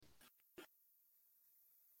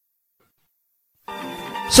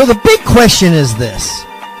So the big question is this: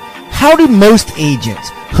 how do most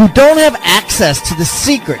agents who don't have access to the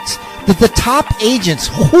secrets that the top agents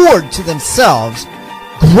hoard to themselves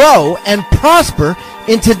grow and prosper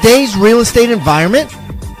in today's real estate environment?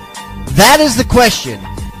 That is the question,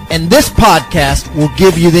 and this podcast will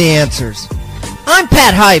give you the answers. I'm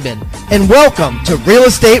Pat Hiban, and welcome to Real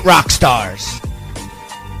Estate Rockstars.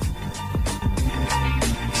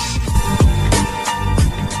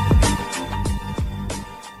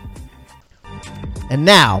 And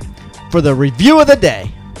now, for the review of the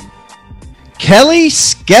day. Kelly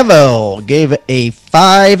Skevel gave a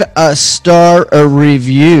 5-star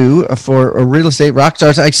review for Real Estate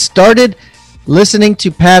Rockstars. I started listening to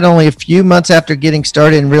Pat only a few months after getting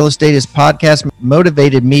started in real estate. His podcast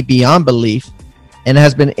motivated me beyond belief and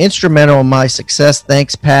has been instrumental in my success.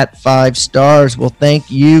 Thanks, Pat. 5 stars. Well, thank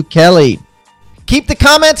you, Kelly. Keep the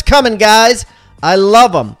comments coming, guys. I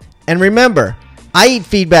love them. And remember, I eat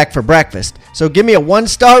feedback for breakfast, so give me a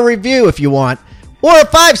 1-star review if you want, or a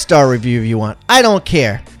 5-star review if you want. I don't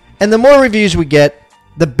care. And the more reviews we get,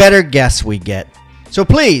 the better guests we get. So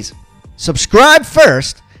please, subscribe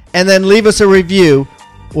first, and then leave us a review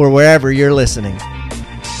or wherever you're listening.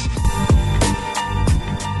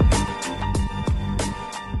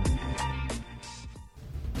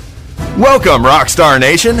 Welcome, Rockstar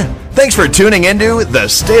Nation. Thanks for tuning into the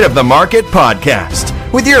State of the Market podcast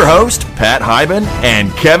with your host, Pat Hiban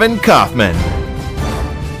and Kevin Kaufman.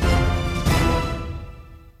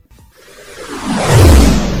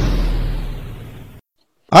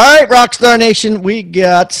 All right, Rockstar Nation, we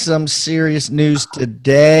got some serious news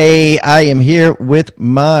today. I am here with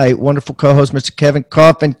my wonderful co-host, Mr. Kevin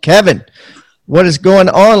Kaufman. Kevin, what is going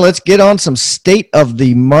on? Let's get on some state of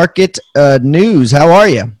the market news. How are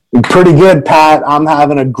you? Pretty good, Pat. I'm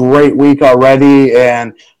having a great week already,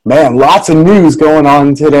 and man, lots of news going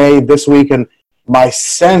on today, this week, and my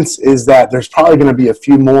sense is that there's probably going to be a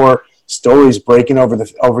few more stories breaking over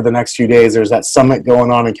the next few days. There's that summit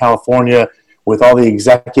going on in California with all the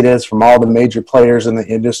executives from all the major players in the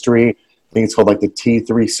industry. I think it's called like the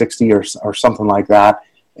T360 or something like that.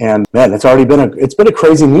 And man, it's been a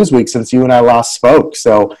crazy news week since you and I last spoke.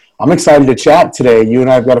 So I'm excited to chat today. You and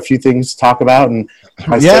I have got a few things to talk about, and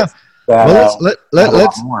let's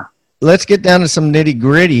get down to some nitty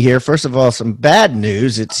gritty here. First of all, some bad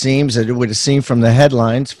news. It seems that it would have seen from the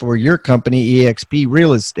headlines for your company, eXp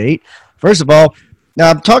Real Estate. First of all,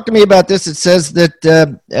 talk to me about this. It says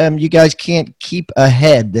that you guys can't keep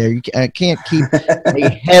ahead there. You can't keep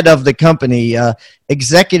ahead of the company.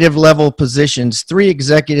 Executive level positions. 3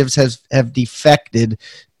 executives have defected,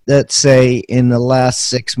 let's say, in the last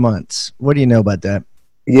 6 months. What do you know about that?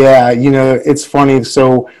 Yeah, it's funny.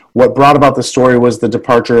 So what brought about the story was the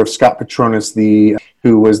departure of Scott Petronas,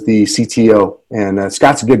 who was the CTO. And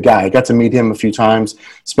Scott's a good guy. I got to meet him a few times,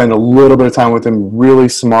 spend a little bit of time with him, really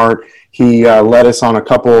smart. He led us on a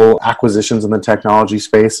couple acquisitions in the technology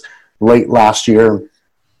space late last year.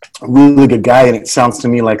 Really good guy, and it sounds to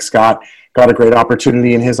me like Scott got a great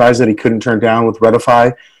opportunity in his eyes that he couldn't turn down with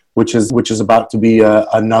Redify, which is about to be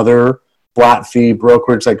another flat fee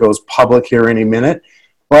brokerage that goes public here any minute.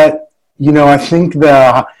 But, I think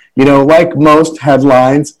like most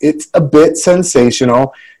headlines, it's a bit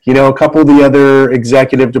sensational. A couple of the other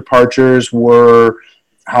executive departures were,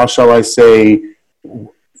 how shall I say,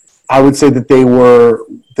 I would say that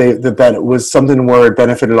that it was something where it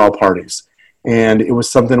benefited all parties. And it was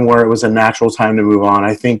something where it was a natural time to move on.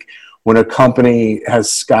 I think when a company has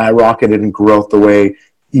skyrocketed in growth the way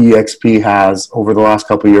eXp has over the last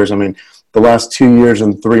couple of years, I mean, the last 2 years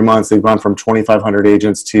and 3 months, they've gone from 2,500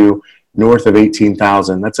 agents to north of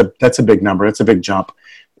 18,000. That's a big number. That's a big jump.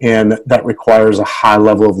 And that requires a high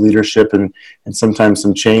level of leadership and sometimes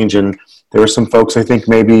some change. And there were some folks, I think,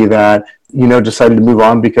 maybe that, decided to move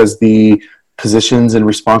on because the positions and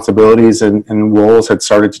responsibilities and roles had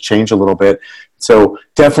started to change a little bit. So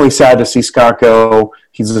definitely sad to see Scott go.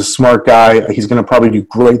 He's a smart guy. He's going to probably do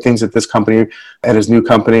great things at this company, at his new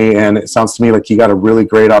company. And it sounds to me like he got a really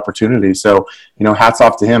great opportunity. So, hats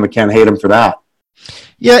off to him. I can't hate him for that.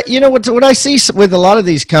 Yeah, what I see with a lot of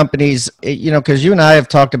these companies, because you and I have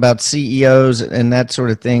talked about CEOs and that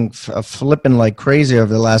sort of thing flipping like crazy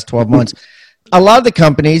over the last 12 months. A lot of the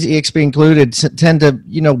companies, eXp included, tend to,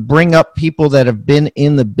 bring up people that have been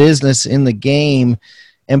in the business, in the game,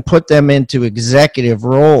 and put them into executive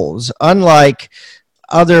roles. Unlike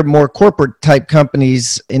other more corporate type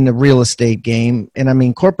companies in the real estate game, and I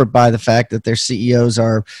mean corporate by the fact that their CEOs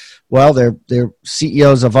are, they're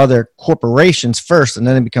CEOs of other corporations first, and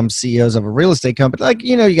then they become CEOs of a real estate company. Like,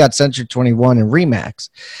 you got Century 21 and RE/MAX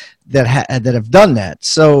that have done that.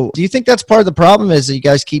 So do you think that's part of the problem, is that you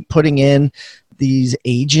guys keep putting in these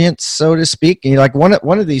agents, so to speak. And like one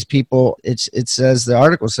of these people, it says, the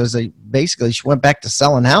article says she went back to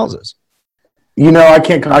selling houses. I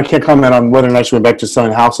can't comment on whether or not she went back to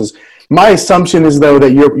selling houses. My assumption is, though,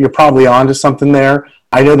 that you're probably onto something there.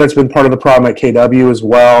 I know that's been part of the problem at KW as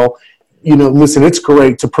well. Listen, it's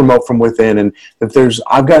great to promote from within. And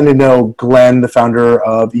I've gotten to know Glenn, the founder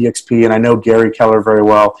of EXP, and I know Gary Keller very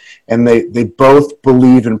well. And they both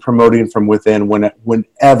believe in promoting from within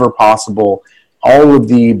whenever possible. All of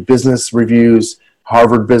the business reviews,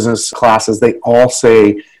 Harvard business classes, they all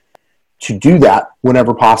say to do that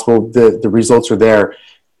whenever possible. The results are there.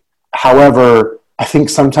 However, I think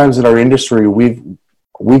sometimes in our industry,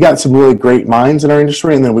 we got some really great minds in our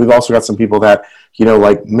industry, and then we've also got some people that,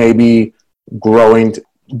 like maybe growing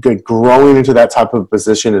into that type of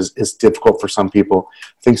position is difficult for some people.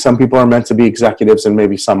 I think some people are meant to be executives and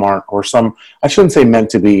maybe some aren't, or some, I shouldn't say meant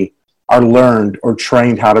to be, are learned or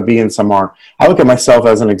trained how to be, and some aren't. I look at myself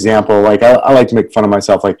as an example. Like I like to make fun of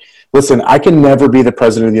myself. Like, listen, I can never be the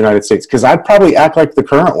president of the United States because I'd probably act like the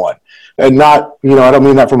current one. And not, I don't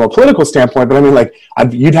mean that from a political standpoint, but I mean like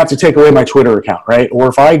you'd have to take away my Twitter account, right? Or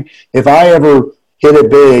if I ever hit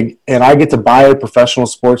it big and I get to buy a professional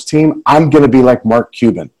sports team, I'm going to be like Mark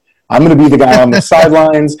Cuban. I'm going to be the guy on the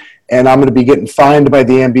sidelines, and I'm going to be getting fined by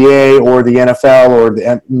the NBA or the NFL or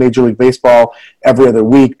the Major League Baseball every other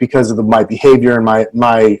week because of my behavior and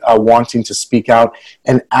my wanting to speak out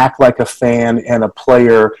and act like a fan and a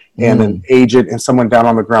player and an agent and someone down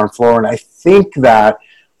on the ground floor. And I think that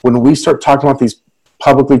when we start talking about these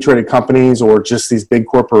publicly traded companies or just these big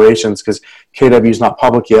corporations, because KW is not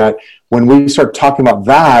public yet, when we start talking about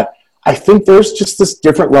that, I think there's just this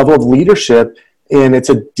different level of leadership, and it's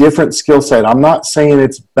a different skill set. I'm not saying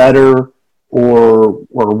it's better or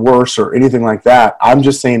worse or anything like that. I'm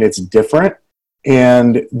just saying it's different,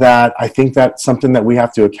 and that I think that's something that we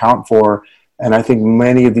have to account for. And I think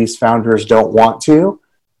many of these founders don't want to,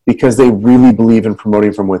 because they really believe in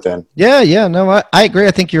promoting from within. Yeah, no, I agree.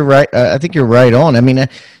 I think you're right. I think you're right on. I mean,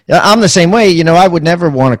 I'm the same way. I would never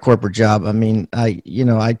want a corporate job. I mean,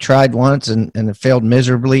 I tried once and it failed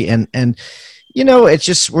miserably. And it's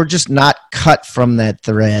just, we're just not cut from that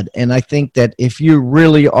thread. And I think that if you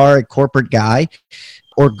really are a corporate guy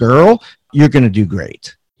or girl, you're going to do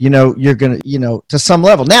great. You're going to, to some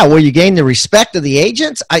level. Now, will you gain the respect of the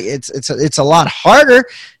agents? It's a lot harder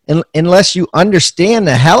unless you understand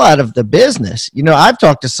the hell out of the business. I've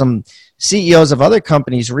talked to some CEOs of other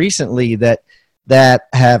companies recently that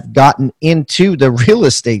have gotten into the real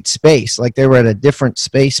estate space. Like they were at a different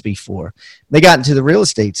space before. They got into the real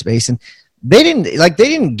estate space and they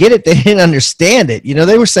didn't get it. They didn't understand it.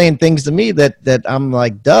 They were saying things to me that I'm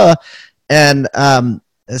like, duh. And,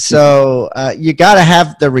 so you got to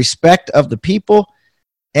have the respect of the people,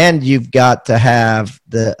 and you've got to have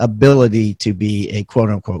the ability to be a quote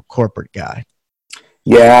unquote corporate guy.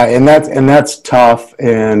 Yeah, and that's tough.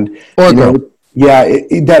 And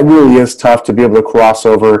that really is tough to be able to cross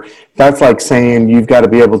over. That's like saying you've got to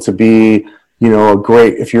be able to be,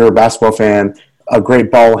 if you're a basketball fan, a great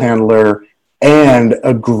ball handler and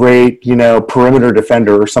a great, perimeter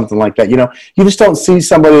defender or something like that. You just don't see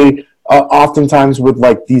somebody oftentimes with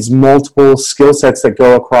like these multiple skill sets that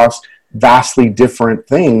go across vastly different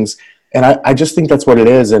things. And I just think that's what it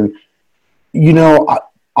is. And,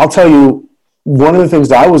 I'll tell you, one of the things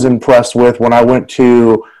that I was impressed with when I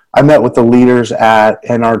met with the leaders at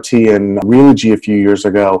NRT and Realogy a few years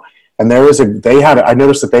ago. And I noticed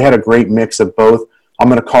that they had a great mix of both. I'm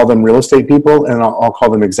going to call them real estate people, and I'll call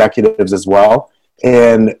them executives as well.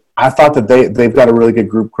 And I thought that they've got a really good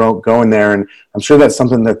group going there, and I'm sure that's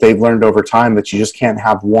something that they've learned over time, that you just can't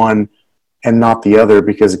have one and not the other,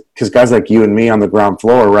 because guys like you and me on the ground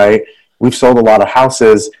floor, right, we've sold a lot of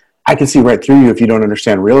houses. I can see right through you if you don't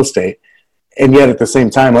understand real estate. And yet at the same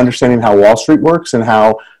time, understanding how Wall Street works and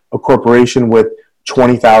how a corporation with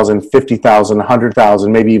 20,000, 50,000,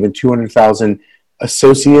 100,000, maybe even 200,000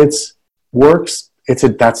 associates works,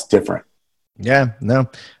 that's different. Yeah, no,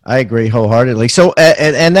 I agree wholeheartedly. So,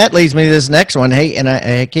 and that leads me to this next one. Hey, and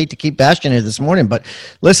I hate to keep bashing it this morning, but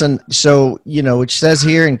listen, so, it says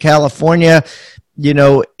here in California,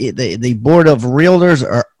 the board of realtors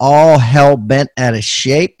are all hell bent out of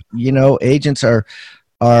shape. Agents are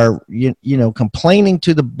complaining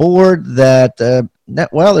to the board that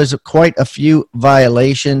there's quite a few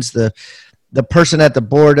violations. The person at the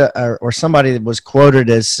board or somebody that was quoted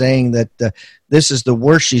as saying that this is the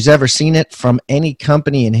worst she's ever seen it from any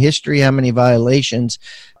company in history, how many violations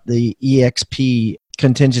the EXP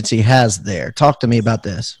contingency has there. Talk to me about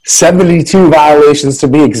this. 72 violations to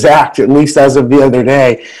be exact, at least as of the other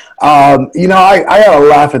day. I gotta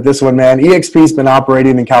laugh at this one, man. EXP's been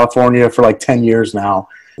operating in California for like 10 years now.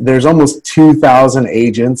 There's almost 2,000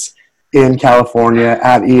 agents in California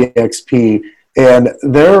at EXP, and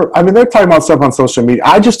they're talking about stuff on social media.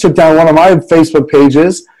 I just took down one of my Facebook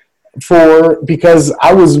pages because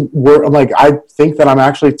I think that I'm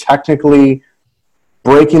actually technically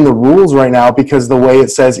breaking the rules right now, because the way it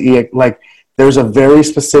says there's a very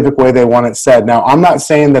specific way they want it said. Now, I'm not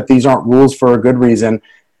saying that these aren't rules for a good reason.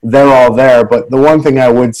 They're all there. But the one thing I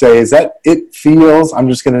would say is that it feels, I'm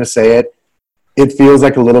just going to say it, it feels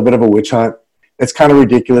like a little bit of a witch hunt. It's kind of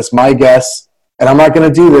ridiculous. My guess, and I'm not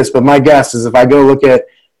going to do this, but my guess is if I go look at,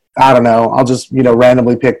 I don't know, I'll just,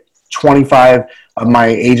 randomly pick 25 of my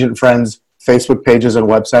agent friends' Facebook pages and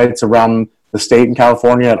websites around the state in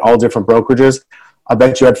California at all different brokerages. I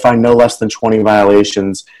bet you I'd find no less than 20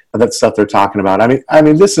 violations of that stuff they're talking about. I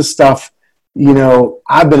mean, this is stuff,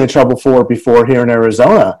 I've been in trouble for before here in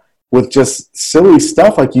Arizona with just silly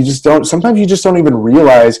stuff. Like sometimes you just don't even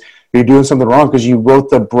realize you're doing something wrong because you wrote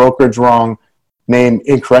the brokerage wrong name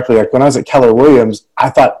incorrectly. Like when I was at Keller Williams, I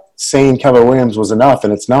thought saying Keller Williams was enough,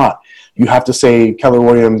 and it's not. You have to say Keller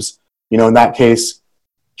Williams, in that case,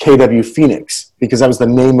 KW Phoenix, because that was the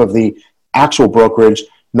name of the actual brokerage,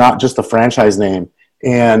 not just the franchise name.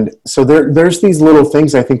 And so there's these little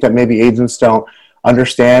things I think that maybe agents don't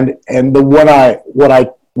understand. And what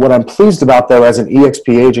I'm pleased about, though, as an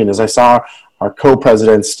EXP agent, is I saw our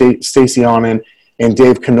co-presidents, Stacy Onen and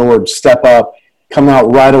Dave Kennord, step up, come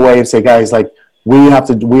out right away and say, guys, like, we have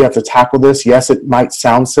to tackle this. Yes, it might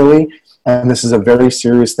sound silly, and this is a very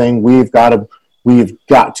serious thing. We've got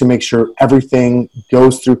to make sure everything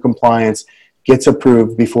goes through compliance, gets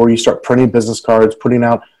approved before you start printing business cards, putting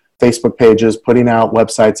out Facebook pages, putting out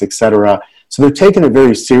websites, etc. So they're taking it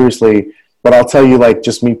very seriously. But I'll tell you, like,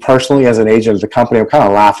 just me personally as an agent of the company, I'm kind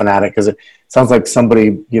of laughing at it because it sounds like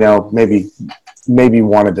somebody, maybe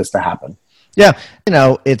wanted this to happen. Yeah,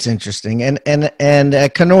 it's interesting, and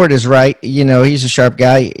Kennord is right. He's a sharp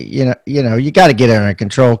guy. You got to get it under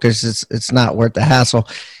control because it's not worth the hassle.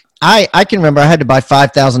 I can remember I had to buy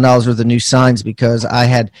 $5,000 worth of new signs because I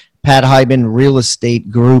had Pat Hiban Real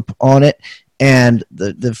Estate Group on it, and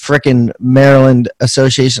the frickin' Maryland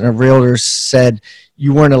Association of Realtors said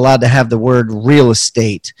you weren't allowed to have the word real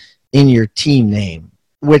estate in your team name,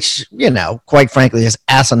 which, quite frankly, is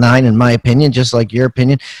asinine in my opinion, just like your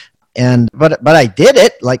opinion. But I did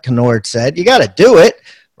it, like Kennord said. You got to do it,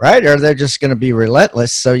 right? Or they're just going to be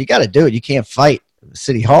relentless. So you got to do it. You can't fight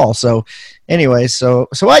City Hall. So anyway, so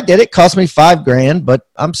I did it. Cost me $5,000, but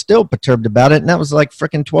I'm still perturbed about it. And that was like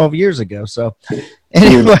freaking 12 years ago. So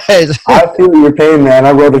anyways. I feel your pain, man.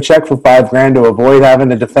 I wrote a check for $5,000 to avoid having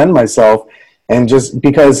to defend myself. And just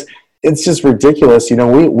because it's just ridiculous.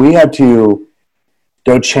 We had to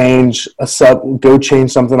go change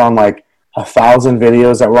something on like 1,000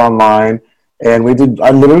 videos that were online. And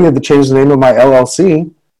I literally had to change the name of my LLC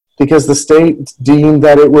because the state deemed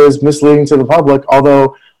that it was misleading to the public,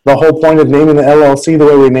 although the whole point of naming the LLC the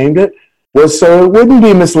way we named it was so it wouldn't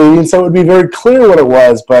be misleading, so it would be very clear what it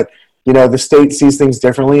was. But, the state sees things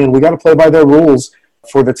differently, and we got to play by their rules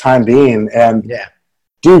for the time being. And, yeah,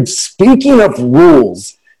 dude, speaking of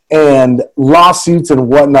rules and lawsuits and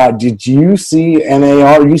whatnot, did you see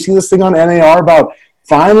NAR? Did you see this thing on NAR about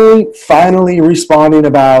finally responding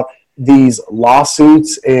about these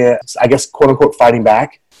lawsuits and, I guess, quote-unquote, fighting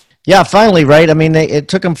back? Yeah, finally, right? I mean, it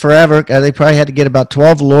took them forever. They probably had to get about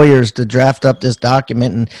 12 lawyers to draft up this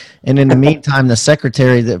document. And in the meantime,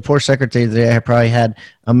 the poor secretary there probably had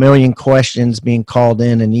a million questions being called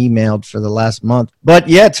in and emailed for the last month. But,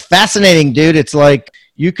 yeah, it's fascinating, dude. It's like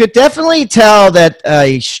you could definitely tell that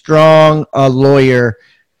a strong lawyer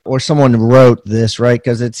or someone wrote this, right?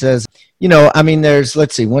 Because it says, there's,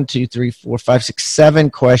 let's see, 1, 2, 3, 4, 5, 6,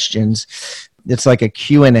 7 questions. It's like a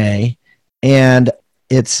Q&A. And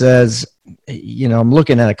it says, I'm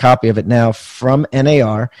looking at a copy of it now from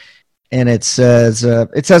NAR, and it says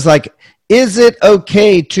like, is it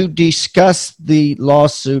okay to discuss the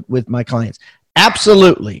lawsuit with my clients?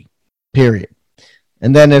 Absolutely, period.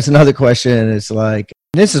 And then there's another question, and it's like,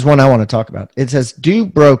 this is one I want to talk about. It says, do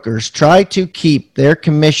brokers try to keep their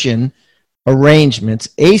commission arrangements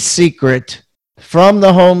a secret from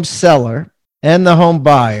the home seller and the home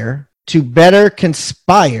buyer to better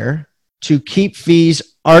conspire to keep fees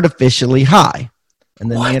artificially high?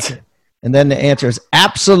 And then the answer is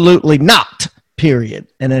absolutely not, period.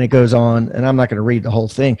 And then it goes on, and I'm not going to read the whole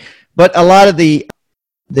thing, but a lot of the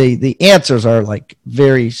answers are like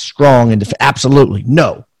very strong and absolutely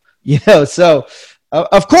no. So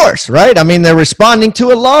of course, right? I mean, they're responding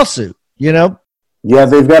to a lawsuit, Yeah,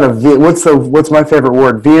 they've got what's my favorite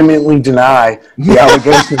word? Vehemently deny the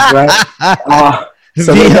allegations, right?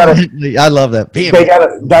 So I love that. They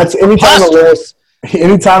got that's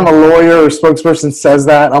anytime a lawyer or spokesperson says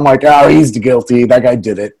that, I'm like, oh, he's guilty. That guy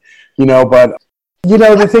did it, But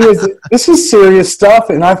the thing is, this is serious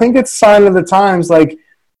stuff, and I think it's a sign of the times. Like,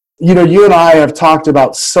 you and I have talked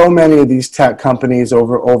about so many of these tech companies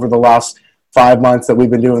over the last 5 months that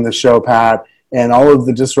we've been doing the show, Pat, and all of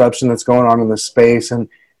the disruption that's going on in the space. And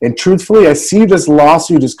truthfully, I see this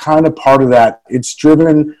lawsuit as kind of part of that. It's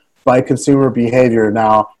driven by consumer behavior.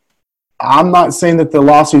 Now, I'm not saying that the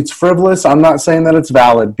lawsuit's frivolous. I'm not saying that it's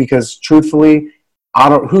valid because, truthfully,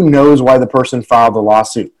 who knows why the person filed the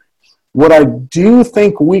lawsuit. What I do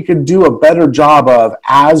think we could do a better job of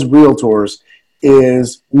as realtors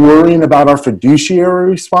is worrying about our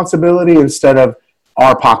fiduciary responsibility instead of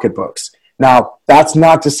our pocketbooks. Now, that's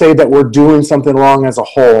not to say that we're doing something wrong as a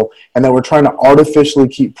whole and that we're trying to artificially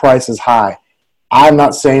keep prices high. I'm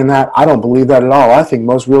not saying that. I don't believe that at all. I think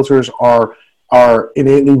most realtors are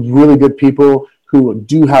innately really good people who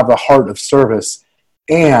do have a heart of service,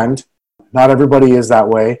 and not everybody is that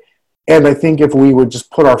way. And I think if we would just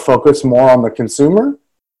put our focus more on the consumer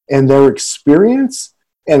and their experience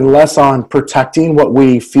and less on protecting what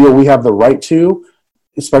we feel we have the right to,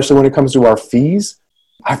 especially when it comes to our fees,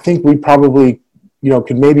 I think we probably,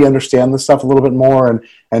 could maybe understand this stuff a little bit more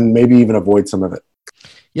and maybe even avoid some of it.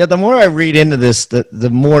 Yeah, the more I read into this, the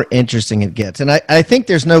more interesting it gets. And I think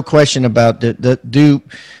there's no question about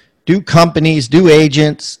do companies, do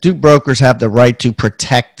agents, do brokers have the right to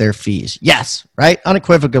protect their fees? Yes, right?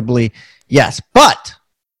 Unequivocally, yes. But,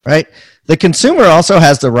 right, the consumer also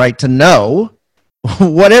has the right to know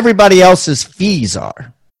what everybody else's fees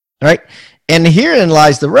are, right? And herein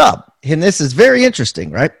lies the rub. And this is very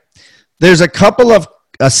interesting, right? There's a couple of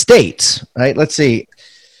states, right? Let's see,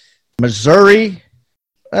 Missouri,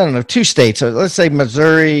 I don't know, 2 states. So let's say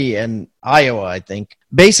Missouri and Iowa, I think.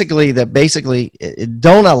 Basically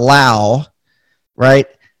don't allow, right,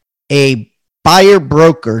 a buyer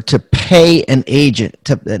broker to pay an agent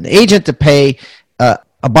to pay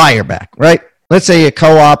a buyer back, right? Let's say a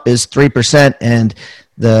co-op is 3% and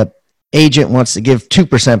the agent wants to give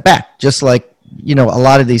 2% back, just like a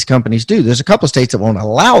lot of these companies do. There's a couple of states that won't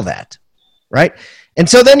allow that, right? And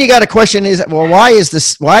so then you got a question is, well, why does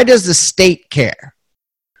the state care?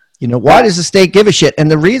 Why does the state give a shit? And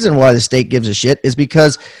the reason why the state gives a shit is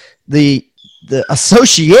because the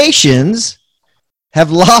associations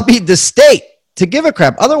have lobbied the state to give a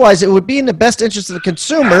crap. Otherwise, it would be in the best interest of the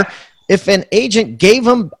consumer if an agent gave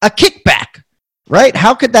them a kickback, right?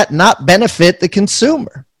 How could that not benefit the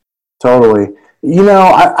consumer? Totally.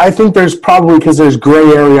 I think there's probably, because there's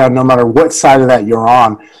gray area no matter what side of that you're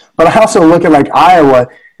on. But I also look at like Iowa.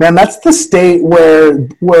 Man, that's the state where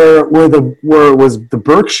it was the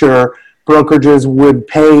Berkshire brokerages would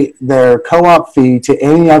pay their co-op fee to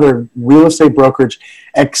any other real estate brokerage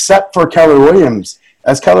except for Keller Williams.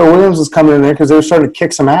 As Keller Williams was coming in there because they were starting to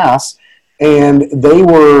kick some ass, and they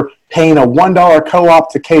were paying a $1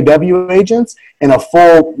 co-op to KW agents and a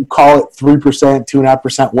full, call it 3%,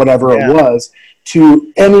 2.5%, whatever it was,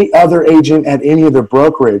 to any other agent at any other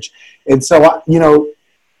brokerage. And so,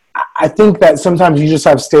 I think that sometimes you just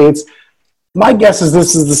have states. My guess is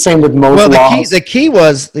this is the same with most laws. The key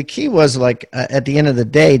was like at the end of the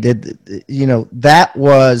day, that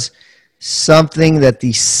was something that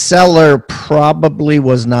the seller probably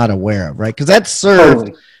was not aware of, right? Because that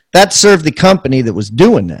served the company that was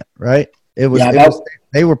doing that, right? They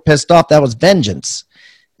were pissed off. That was vengeance,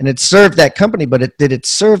 and it served that company. But did it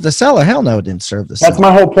serve the seller? Hell no, it didn't serve the seller. That's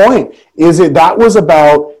my whole point. That was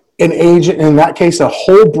about an agent, in that case, a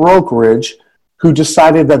whole brokerage, who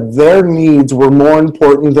decided that their needs were more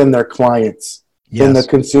important than their clients, than the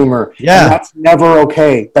consumer. Yeah. And that's never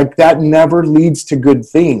okay. Like, that never leads to good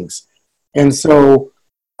things. And so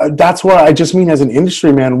that's what I just mean as an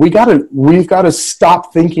industry, man. We've got to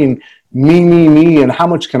stop thinking me, and how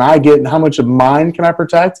much can I get and how much of mine can I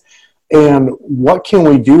protect and what can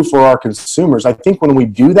we do for our consumers. I think when we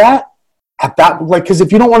do that, because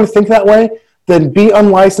if you don't want to think that way, then be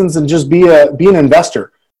unlicensed and just be an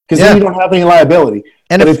investor, because then you don't have any liability.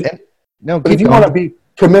 And if you want to be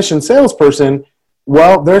commission salesperson,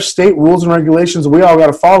 well, there's state rules and regulations we all got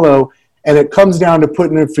to follow, and it comes down to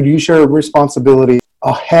putting a fiduciary responsibility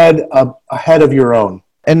ahead of your own.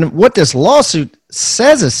 And what this lawsuit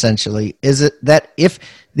says essentially is that if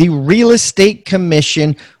the real estate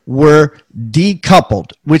commission were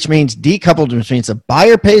decoupled, which means a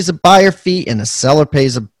buyer pays a buyer fee and a seller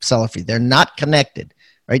pays a seller fee. They're not connected,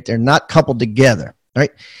 right? They're not coupled together,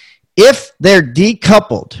 right? If they're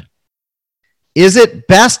decoupled, is it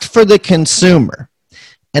best for the consumer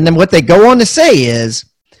And then what they go on to say is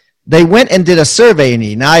they went and did a survey in the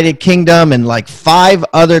United Kingdom and like 5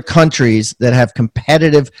 other countries that have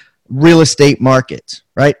competitive real estate markets,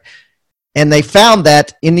 right? And they found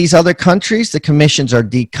that in these other countries, the commissions are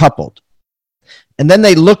decoupled. And then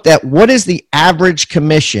they looked at what is the average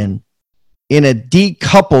commission in a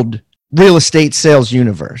decoupled real estate sales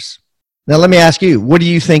universe. Now, let me ask you, what do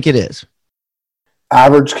you think it is?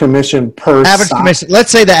 Average commission per commission.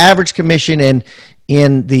 Let's say the average commission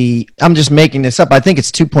in the, I'm just making this up. I think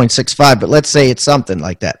it's 2.65, but let's say it's something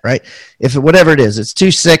like that, right? If whatever it is, it's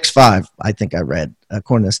 265. I think I read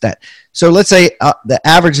according to the stat. So let's say the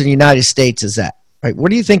average in the United States is that, right? What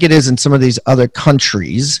do you think it is in some of these other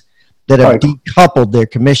countries that have decoupled their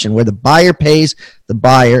commission, where the buyer pays the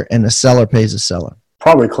buyer and the seller pays the seller?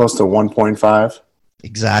 Probably close to 1.5.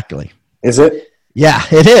 Exactly. Is it? Yeah,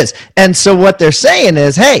 it is. And so what they're saying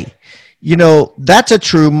is, hey, you know, that's a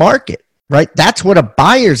true market, right? That's what a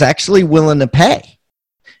buyer's actually willing to pay.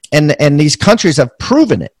 And these countries have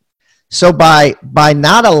proven it. So by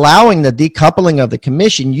not allowing the decoupling of the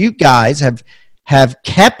commission, you guys have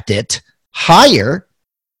kept it higher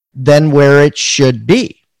than where it should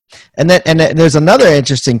be. And there's another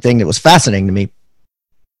interesting thing that was fascinating to me.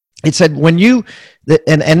 It said when you,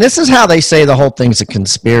 and this is how they say the whole thing's a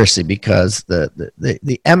conspiracy, because the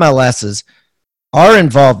MLSs are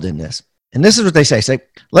involved in this. And this is what they say. Say,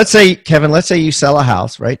 let's say, Kevin, let's say you sell a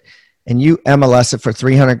house, right? And you MLS it for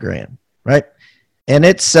 $300,000, right? And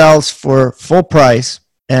it sells for full price,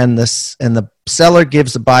 and the seller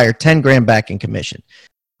gives the buyer $10,000 back in commission.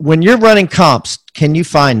 When you're running comps, can you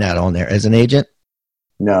find that on there as an agent?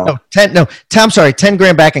 No. I'm sorry,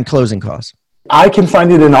 $10,000 back in closing costs. I can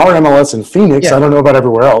find it in our MLS in Phoenix. Yeah. I don't know about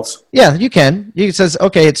everywhere else. Yeah, you can. It says,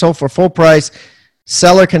 okay, it sold for full price.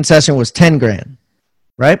 Seller concession was $10,000,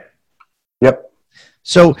 right? Yep.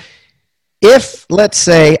 So if, let's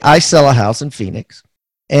say, I sell a house in Phoenix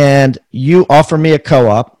and you offer me a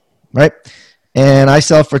co-op, right? And I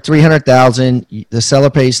sell for $300,000, the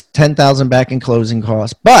seller pays $10,000 back in closing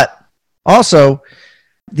costs, but also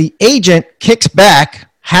the agent kicks back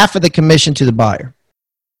half of the commission to the buyer.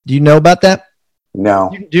 Do you know about that? No.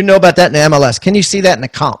 Do you know about that in the MLS? Can you see that in the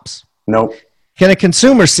comps? Nope. Can a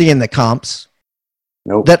consumer see in the comps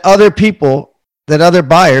Nope. that other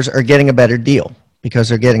buyers are getting a better deal because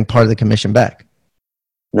they're getting part of the commission back?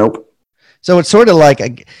 Nope. So it's sort of like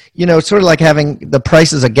having the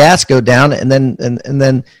prices of gas go down, and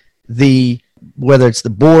then the whether it's the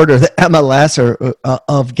board or the MLS or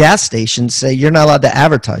of gas stations say you're not allowed to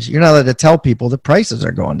advertise. You're not allowed to tell people the prices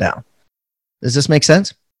are going down. Does this make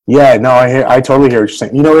sense? Yeah, no, I totally hear what you're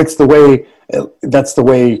saying. You know, that's the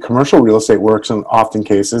way commercial real estate works in often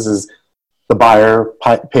cases, is the buyer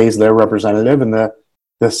pays their representative and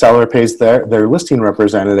the seller pays their listing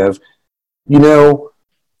representative. You know,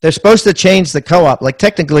 they're supposed to change the co-op. Like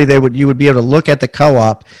technically you would be able to look at the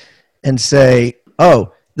co-op and say,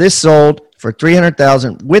 oh, this sold for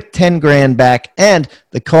 $300,000 with $10,000 back, and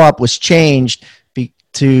the co-op was changed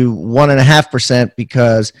to 1.5%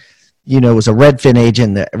 because, you know, it was a Redfin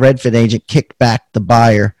agent. The Redfin agent kicked back the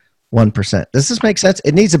buyer 1%. Does this make sense?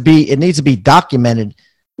 It needs to be documented.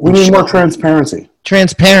 We need more transparency.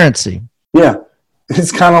 Transparency. Yeah,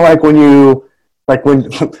 it's kind of like when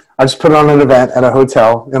I just put on an event at a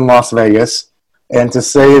hotel in Las Vegas, and to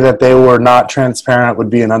say that they were not transparent would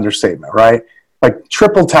be an understatement, right? Like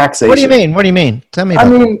triple taxation. What do you mean? Tell me.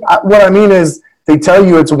 What I mean is they tell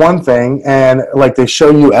you it's one thing, and like they show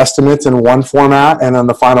you estimates in one format, and then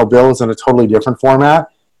the final bill is in a totally different format.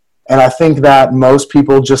 And I think that most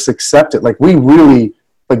people just accept it. Like we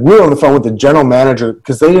were on the phone with the general manager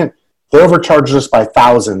because they overcharged us by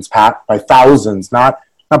thousands, Pat, by thousands, not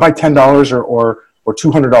by $10 or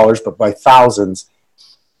 $200, but by thousands.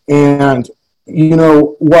 And you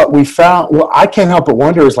know what we found? What I can't help but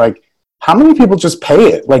wonder is like, how many people just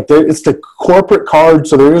pay it? Like it's the corporate card,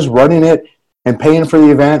 so they're just running it and paying for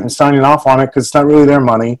the event and signing off on it because it's not really their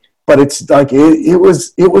money. But it's like it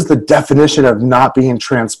was the definition of not being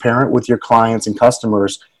transparent with your clients and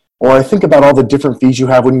customers. Or I think about all the different fees you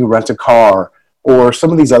have when you rent a car, or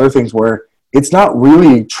some of these other things where it's not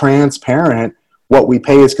really transparent what we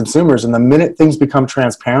pay as consumers. And the minute things become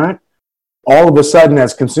transparent, all of a sudden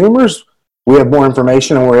as consumers, we have more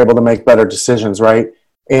information and we're able to make better decisions, right?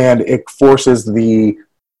 And it forces the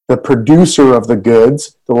producer of the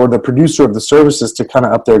goods or the producer of the services to kind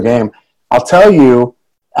of up their game. I'll tell you,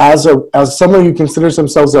 as someone who considers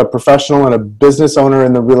themselves a professional and a business owner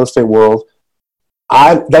in the real estate world,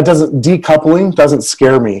 decoupling doesn't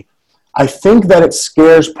scare me. I think that it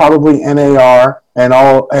scares probably NAR and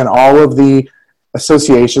all of the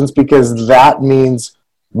associations, because that means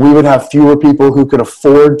we would have fewer people who could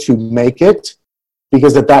afford to make it,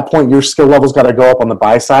 because at that point your skill level's got to go up on the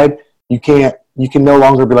buy side. You can no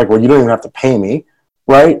longer be like, well, you don't even have to pay me,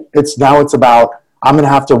 right? It's about, I'm going to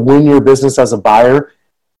have to win your business as a buyer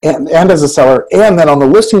and as a seller. And then on the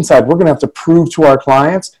listing side, we're going to have to prove to our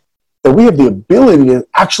clients that we have the ability to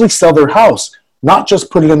actually sell their house, not just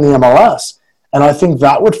put it in the MLS. And I think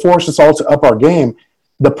that would force us all to up our game.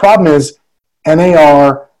 The problem is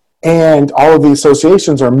NAR and all of the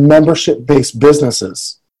associations are membership-based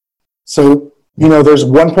businesses. So, there's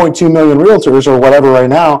 1.2 million realtors or whatever right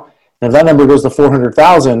now. And if that number goes to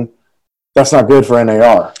 400,000, that's not good for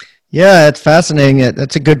NAR. Yeah, it's fascinating.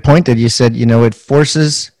 That's a good point that you said. It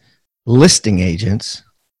forces listing agents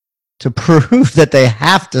to prove that they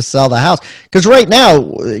have to sell the house. Because right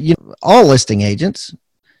now, all listing agents,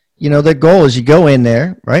 their goal is you go in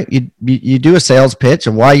there, right? You do a sales pitch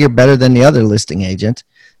of why you're better than the other listing agent.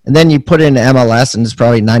 And then you put it in the MLS, and it's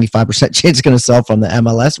probably 95% chance it's going to sell from the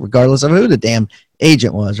MLS, regardless of who the damn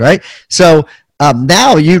agent was, right? So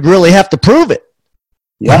now you really have to prove it.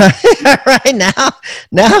 Yeah. Right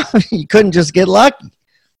now you couldn't just get lucky.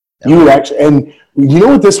 You would actually, and you know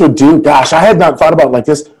what this would do? Gosh, I had not thought about it like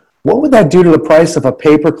this. What would that do to the price of a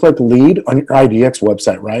pay-per-click lead on your IDX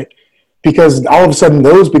website, right? Because all of a sudden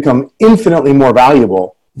those become infinitely more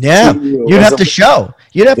valuable. Yeah, you'd have to show.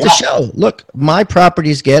 You'd have to show. Look, my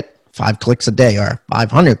properties get 5 clicks a day or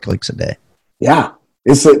 500 clicks a day. Yeah,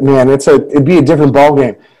 it'd be a different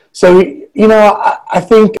ballgame. So I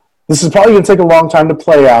think this is probably going to take a long time to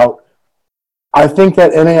play out. I think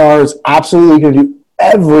that NAR is absolutely going to do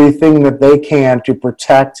everything that they can to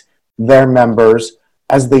protect their members,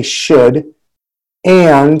 as they should.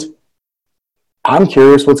 And I'm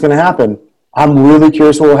curious what's going to happen. I'm really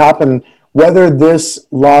curious what will happen, whether this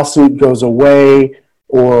lawsuit goes away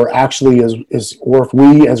or actually or if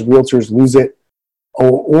we as realtors lose it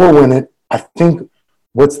or win it. I think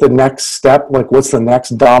what's the next step, like what's the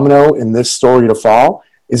next domino in this story to fall,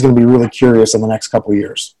 is going to be really curious in the next couple of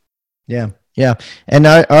years. Yeah. And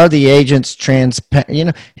are the agents transparent?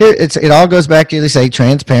 Here it all goes back to, they say,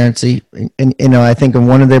 transparency. And I think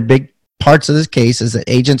one of their big parts of this case is that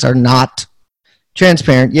agents are not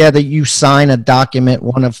transparent. Yeah, that you sign a document,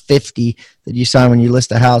 one of 50 that you sign when you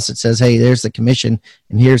list a house. It says, hey, there's the commission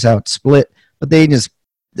and here's how it's split. But they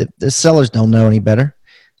the sellers don't know any better.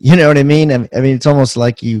 You know what I mean? I mean, it's almost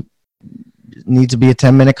like you need to be a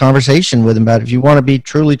 10-minute conversation with them about it. If you want to be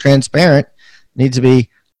truly transparent, it needs to be,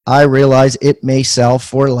 I realize it may sell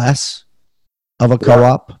for less of a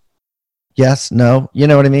co-op. Yes, no. You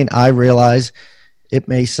know what I mean? I realize it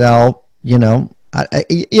may sell, anyways,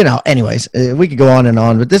 we could go on and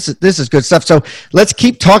on, but this is good stuff. So let's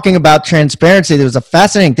keep talking about transparency. There was a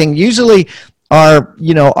fascinating thing. Usually our,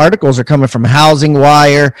 articles are coming from Housing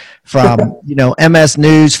Wire, from, MS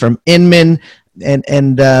News, from Inman.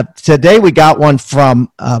 And today we got one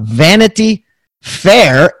from Vanity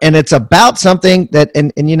Fair, and it's about something that,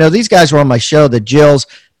 and these guys were on my show, the Jills.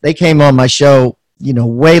 They came on my show,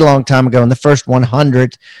 way long time ago in the first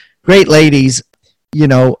 100. Great ladies.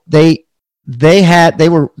 They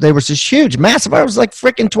were just huge, massive. I was like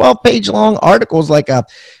freaking 12-page long articles, like a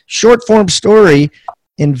short form story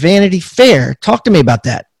in Vanity Fair. Talk to me about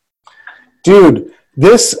that. Dude,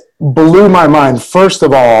 this blew my mind. First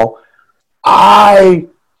of all, I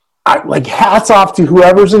like, hats off to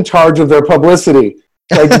whoever's in charge of their publicity.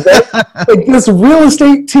 Like this real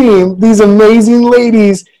estate team, these amazing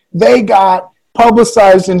ladies, they got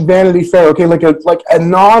publicized in Vanity Fair. Okay, like a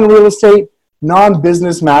non-real estate,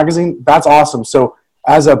 non-business magazine. That's awesome. So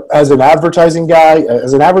as an advertising guy,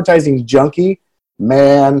 as an advertising junkie,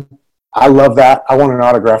 man, I love that. I want an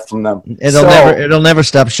autograph from them. It'll never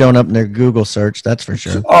stop showing up in their Google search. That's for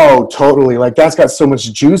sure. Oh, totally. Like, that's got so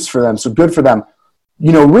much juice for them. So good for them.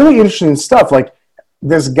 Really interesting stuff. Like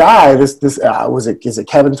this guy, is it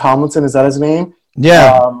Kevin Tomlinson? Is that his name?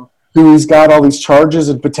 Yeah. Who's got all these charges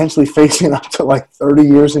and potentially facing up to like 30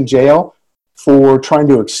 years in jail for trying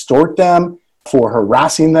to extort them, for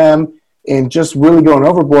harassing them, and just really going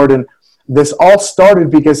overboard. And this all started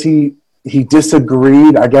because he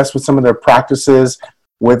disagreed, I guess, with some of their practices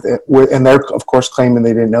and they're, of course, claiming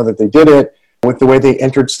they didn't know that they did it, with the way they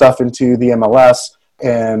entered stuff into the MLS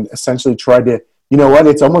and essentially tried to,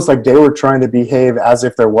 it's almost like they were trying to behave as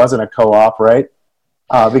if there wasn't a co-op, right?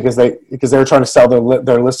 Because they were trying to sell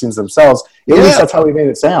their listings themselves. At least that's how he made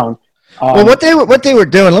it sound. Well, what they were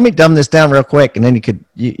doing, let me dumb this down real quick, and then you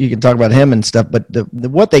can talk about him and stuff. But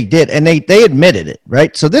what they did, and they admitted it,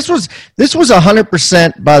 right? So this was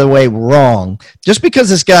 100%, by the way, wrong. Just because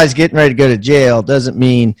this guy's getting ready to go to jail doesn't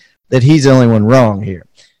mean that he's the only one wrong here.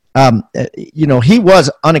 he was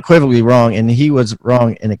unequivocally wrong, and he was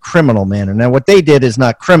wrong in a criminal manner. Now, what they did is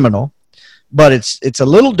not criminal, but it's a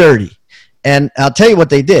little dirty. And I'll tell you what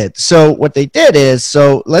they did. So what they did is,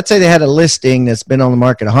 so let's say they had a listing that's been on the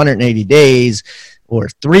market 180 days or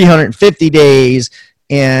 350 days,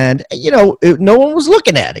 and, no one was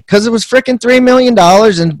looking at it because it was freaking $3 million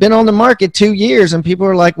and been on the market 2 years, and people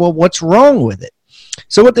were like, well, what's wrong with it?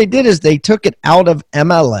 So what they did is they took it out of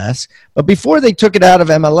MLS, but before they took it out of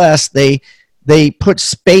MLS, they put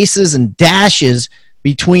spaces and dashes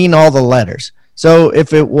between all the letters. So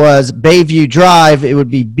if it was Bayview Drive, it would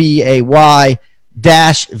be BAY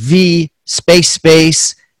dash V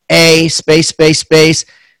space A space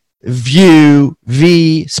view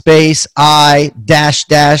V space I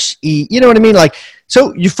dash E. You know what I mean? Like,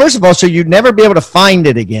 so you, first of all, so you'd never be able to find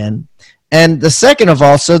it again. And the second of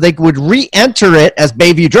all, so they would re-enter it as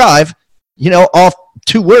Bayview Drive, off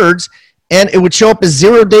 2 words, and it would show up as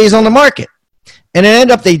 0 days on the market. And it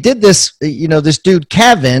ended up, they did this, this dude,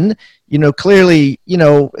 Kevin, clearly,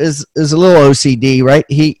 is a little OCD, right?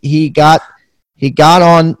 He got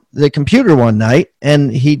on the computer one night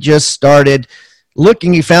and he just started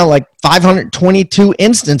looking. He found like 522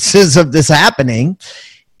 instances of this happening.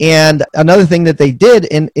 And another thing that they did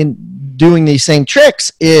in doing these same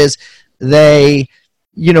tricks is they,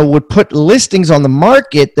 would put listings on the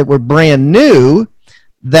market that were brand new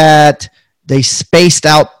that they spaced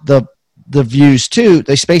out the views too.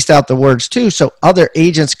 They spaced out the words too, so other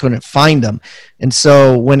agents couldn't find them. And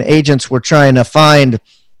so when agents were trying to find,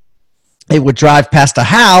 they would drive past a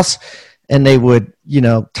house and they would,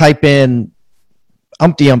 type in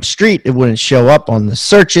Umpty Ump Street. It wouldn't show up on the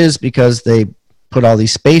searches because they put all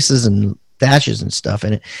these spaces and dashes and stuff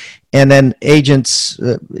in it. And then agents,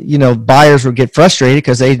 buyers would get frustrated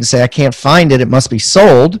because agents say, I can't find it. It must be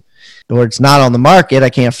sold, or it's not on the market. I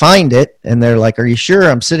can't find it. And they're like, are you sure?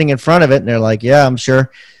 I'm sitting in front of it. And they're like, yeah, I'm sure.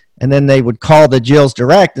 And then they would call the Jills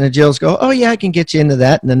direct, and the Jills go, oh yeah, I can get you into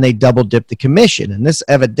that. And then they double dip the commission. And this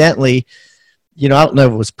evidently, I don't know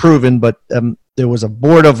if it was proven, but there was a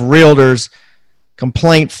Board of Realtors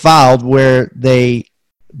complaint filed where they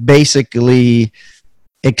basically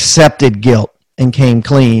accepted guilt and came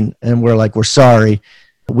clean and were like, we're sorry,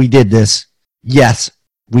 we did this. Yes,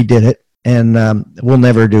 we did it. And we'll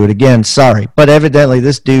never do it again. Sorry. But evidently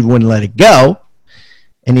this dude wouldn't let it go.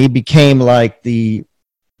 And he became like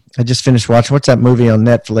I just finished watching, what's that movie on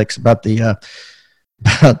Netflix about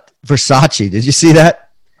about Versace? Did you see that?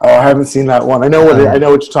 Oh, I haven't seen that one. I know what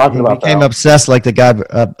you're talking about. He became obsessed like the guy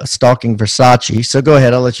stalking Versace. So go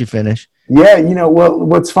ahead. I'll let you finish. Yeah.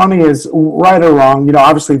 What's funny is, right or wrong,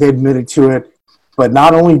 obviously they admitted to it. But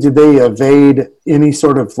not only did they evade any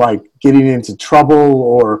sort of like getting into trouble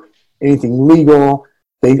or anything legal,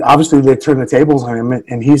 they turned the tables on him,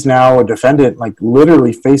 and he's now a defendant, like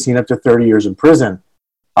literally facing up to 30 years in prison.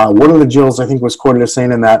 One of the Jills, I think, was quoted as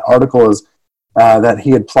saying in that article is that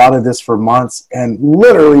he had plotted this for months and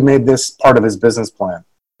literally made this part of his business plan.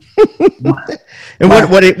 And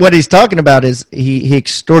what he's talking about is he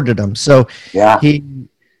extorted him. So yeah.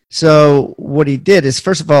 So what he did is,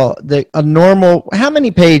 first of all, how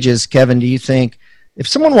many pages, Kevin, do you think, if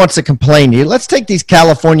someone wants to complain to you, let's take these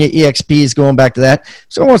California EXPs, going back to that. If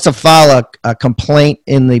someone wants to file a complaint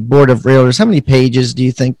in the Board of Realtors, how many pages do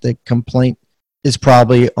you think the complaint is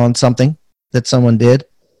probably on something that someone did?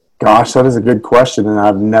 Gosh, that is a good question, and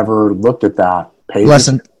I've never looked at that.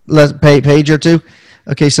 Less page or two?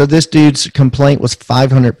 Okay, so this dude's complaint was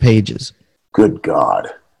 500 pages. Good God.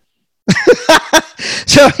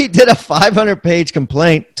 So he did a 500-page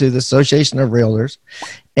complaint to the Association of Realtors,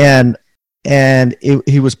 and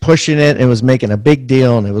he was pushing it. It was making a big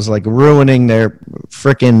deal, and it was like ruining their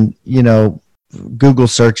freaking Google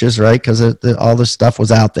searches, right? Because all this stuff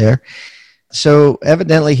was out there. So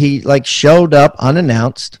evidently he showed up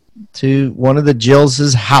unannounced to one of the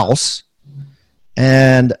Jills' house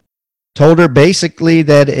and told her basically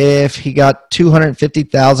that if he got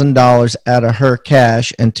 $250,000 out of her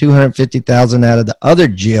cash and $250,000 out of the other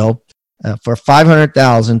Jill for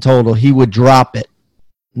 $500,000 total, he would drop it.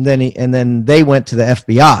 And then they went to the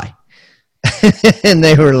FBI, and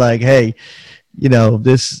they were like, "Hey,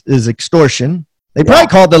 this is extortion." They probably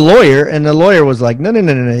called the lawyer, and the lawyer was like,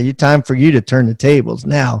 "No, time for you to turn the tables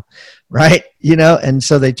now, right?" And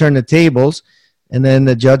so they turned the tables. And then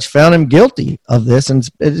the judge found him guilty of this, and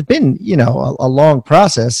it's been, a long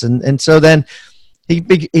process. And so then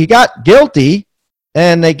he got guilty,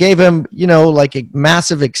 and they gave him, like a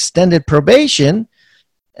massive extended probation.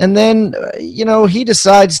 And then, he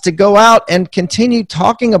decides to go out and continue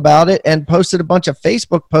talking about it, and posted a bunch of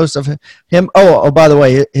Facebook posts of him. Oh, by the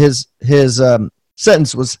way, his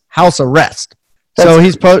sentence was house arrest. So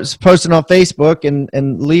he's posting on Facebook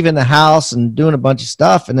and leaving the house and doing a bunch of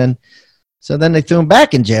stuff. And then they threw him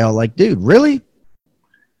back in jail. Like, dude, really?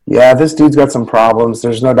 Yeah, this dude's got some problems.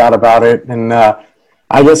 There's no doubt about it. And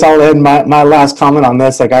I guess I'll end my last comment on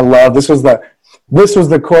this. Like, I love this was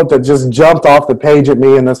the quote that just jumped off the page at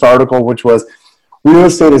me in this article, which was, "Real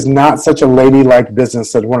estate is not such a ladylike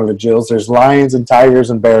business," said one of the Jills. "There's lions and tigers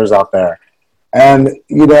and bears out there." And,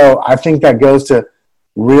 I think that goes to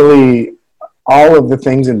really all of the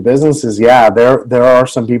things in businesses. Yeah, there are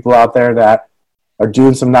some people out there that are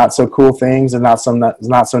doing some not so cool things and not so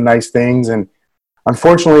nice things. And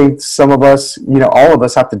unfortunately, some of us, all of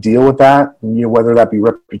us have to deal with that, whether that be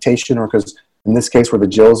reputation or because in this case where the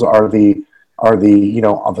Jills are the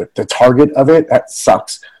target of it, that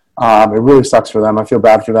sucks. It really sucks for them. I feel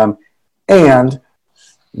bad for them. And,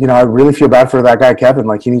 I really feel bad for that guy, Kevin.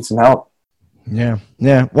 Like, he needs some help. Yeah.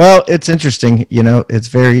 Well, it's interesting. It's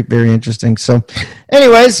very, very interesting. So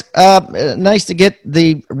anyways, nice to get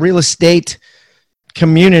the real estate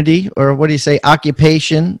community, or what do you say,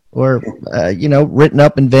 occupation, or, written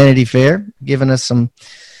up in Vanity Fair, giving us some,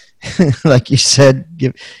 like you said,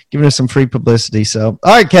 giving us some free publicity. So,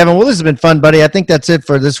 all right, Kevin, well, this has been fun, buddy. I think that's it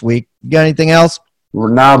for this week. You got anything else?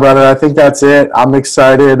 No, brother, I think that's it. I'm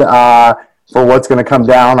excited for what's going to come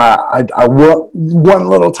down. One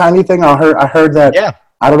little tiny thing I heard that, yeah.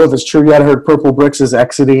 I don't know if it's true yet. I heard Purple Bricks is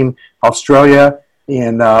exiting Australia,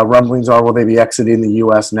 and rumblings are, will they be exiting the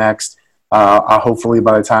U.S. next? Hopefully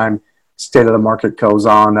by the time State of the Market goes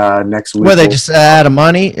on next week. Well, they just out of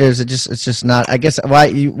money? Or is it just, it's just not, I guess why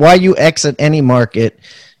you exit any market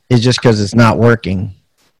is just because it's not working.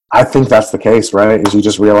 I think that's the case, right? Is you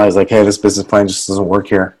just realize, like, hey, this business plan just doesn't work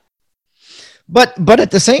here. But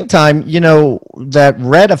at the same time, that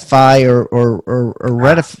Redify or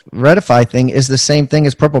Redify thing is the same thing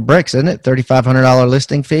as Purple Bricks, isn't it? $3,500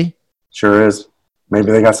 listing fee? Sure is. Maybe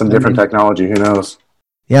they got some different technology. Who knows?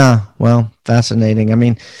 Yeah, well, fascinating. I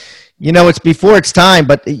mean, it's before its time,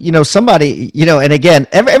 but, somebody, and again,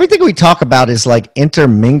 everything we talk about is like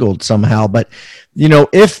intermingled somehow. But,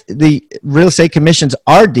 if the real estate commissions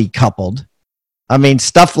are decoupled, I mean,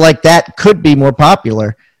 stuff like that could be more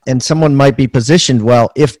popular. And someone might be positioned well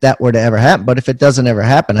if that were to ever happen. But if it doesn't ever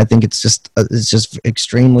happen, I think it's just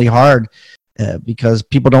extremely hard because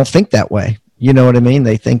people don't think that way. You know what I mean?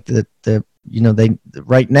 They think that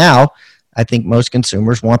right now, I think most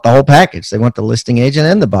consumers want the whole package. They want the listing agent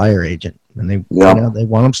and the buyer agent, and they they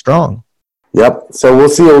want them strong. Yep. So we'll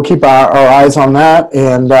see. We'll keep our eyes on that,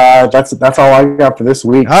 and that's all I got for this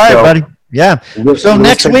week. All right, buddy. Yeah. So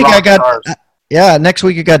next week I got. Next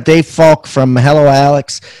week you got Dave Falk from Hello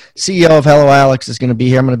Alex. CEO of Hello Alex is going to be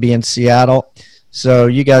here. I'm going to be in Seattle. So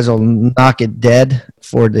you guys will knock it dead.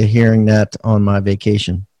 Forward to hearing that on my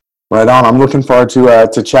vacation. Right on. I'm looking forward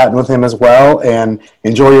to chatting with him as well. And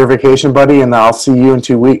enjoy your vacation, buddy, and I'll see you in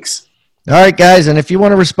 2 weeks. All right, guys. And if you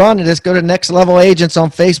want to respond to this, go to Next Level Agents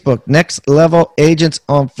on Facebook. Next Level Agents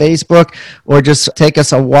on Facebook. Or just take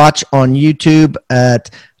us a watch on YouTube at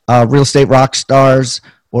Real Estate Rockstars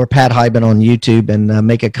or Pat Hyben on YouTube and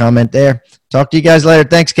make a comment there. Talk to you guys later.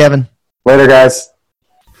 Thanks, Kevin. Later, guys.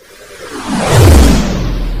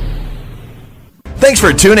 Thanks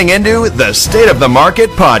for tuning into the State of the Market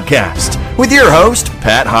podcast with your host,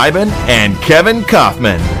 Pat Hyben and Kevin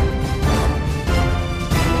Kaufman.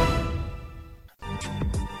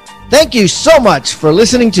 Thank you so much for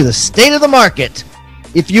listening to the State of the Market.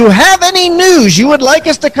 If you have any news you would like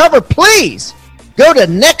us to cover, please go to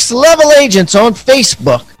Next Level Agents on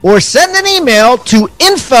Facebook or send an email to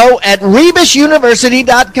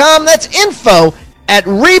info@rebusuniversity.com. That's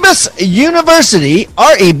info@rebusuniversity,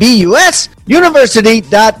 REBUS,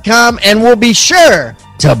 university.com, and we'll be sure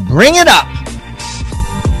to bring it up.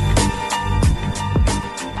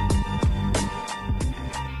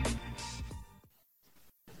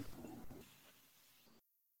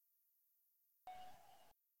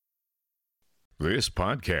 This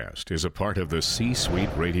podcast is a part of the C-Suite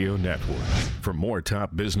Radio Network. For more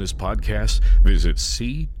top business podcasts, visit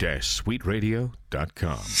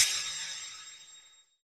c-suiteradio.com.